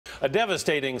A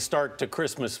devastating start to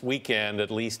Christmas weekend. At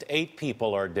least 8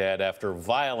 people are dead after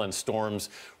violent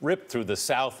storms ripped through the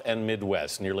South and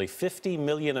Midwest. Nearly 50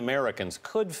 million Americans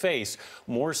could face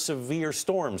more severe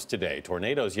storms today.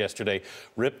 Tornadoes yesterday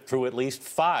ripped through at least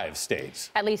 5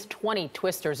 states. At least 20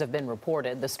 twisters have been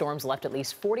reported. The storms left at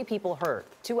least 40 people hurt.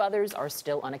 2 others are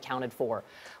still unaccounted for.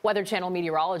 Weather Channel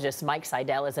meteorologist Mike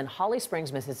Seidel is in Holly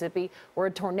Springs, Mississippi, where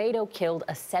a tornado killed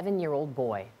a 7-year-old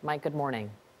boy. Mike, good morning.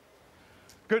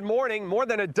 Good morning. More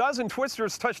than a dozen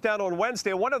twisters touched down on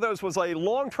Wednesday. One of those was a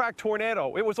long-track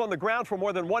tornado. It was on the ground for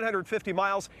more than 150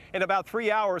 miles in about 3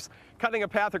 hours, cutting a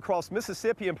path across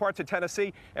Mississippi and parts of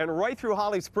Tennessee and right through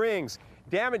Holly Springs,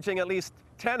 damaging at least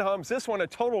 10 homes. This one a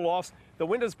total loss. The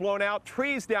windows blown out,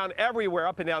 trees down everywhere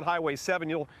up and down Highway 7.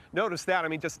 You'll notice that. I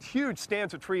mean, just huge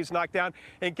stands of trees knocked down.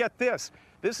 And get this.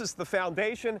 This is the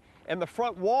foundation and the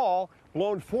front wall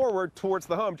blown forward towards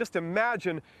the home. Just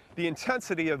imagine the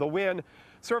intensity of the wind.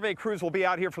 Survey crews will be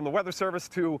out here from the Weather Service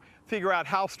to figure out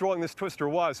how strong this twister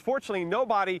was. Fortunately,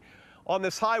 nobody on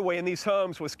this highway in these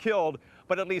homes was killed,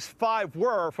 but at least 5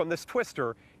 were from this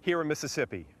twister here in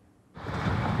Mississippi.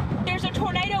 There's a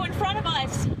tornado in front of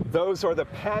us. Those are the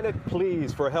panicked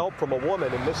pleas for help from a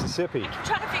woman in Mississippi. I'm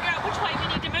trying to figure out which way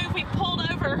we need to move. We pulled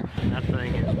over. That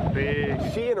thing is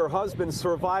big. She and her husband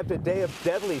survived a day of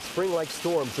deadly spring-like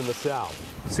storms in the south.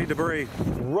 See debris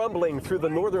rumbling through the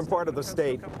northern part of the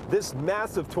state. This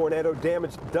massive tornado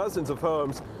damaged dozens of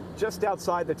homes just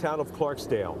outside the town of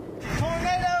Clarksdale.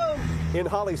 Tornado! In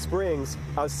Holly Springs,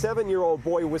 a 7-year-old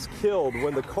boy was killed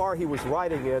when the car he was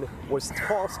riding in was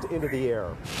tossed into the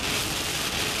air.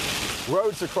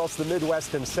 Roads across the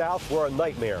Midwest and South were a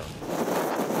nightmare.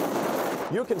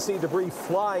 You can see debris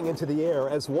flying into the air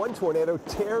as one tornado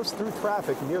tears through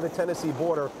traffic near the Tennessee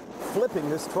border, flipping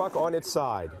this truck on its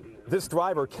side. This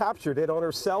driver captured it on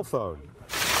her cell phone.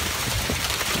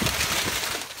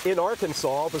 In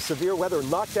Arkansas, the severe weather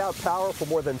knocked out power for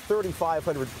more than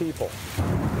 3,500 people.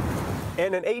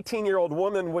 And an 18-year-old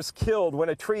woman was killed when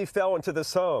a tree fell into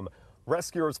this home.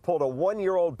 Rescuers pulled a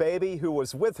 1-year-old baby who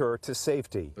was with her to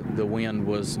safety. The wind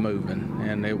was moving,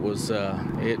 and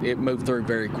it moved through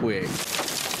very quick.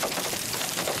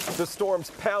 The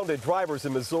storms pounded drivers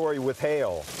in Missouri with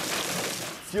hail,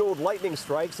 fueled lightning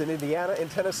strikes in Indiana and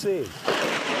Tennessee,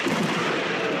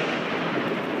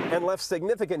 and left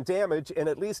significant damage in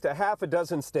at least a half a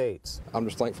dozen states. I'm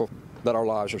just thankful that our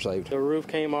lives are saved. The roof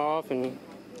came off, and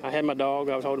I had my dog.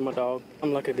 I was holding my dog.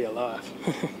 I'm lucky to be alive.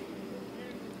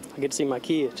 I get to see my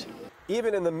kids.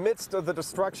 Even in the midst of the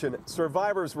destruction,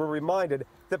 survivors were reminded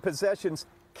that possessions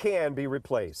can be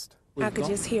replaced. I could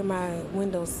just hear my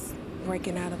windows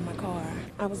breaking out of my car.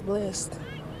 I was blessed.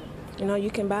 You know, you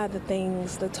can buy the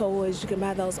things, the toys, you can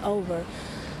buy those over,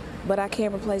 but I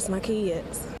can't replace my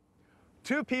kids.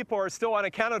 2 people are still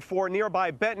unaccounted for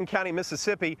nearby Benton County,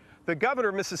 Mississippi. The governor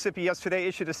of Mississippi yesterday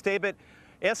issued a statement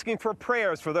asking for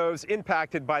prayers for those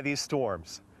impacted by these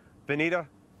storms. Benita?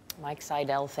 Mike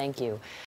Seidel, thank you.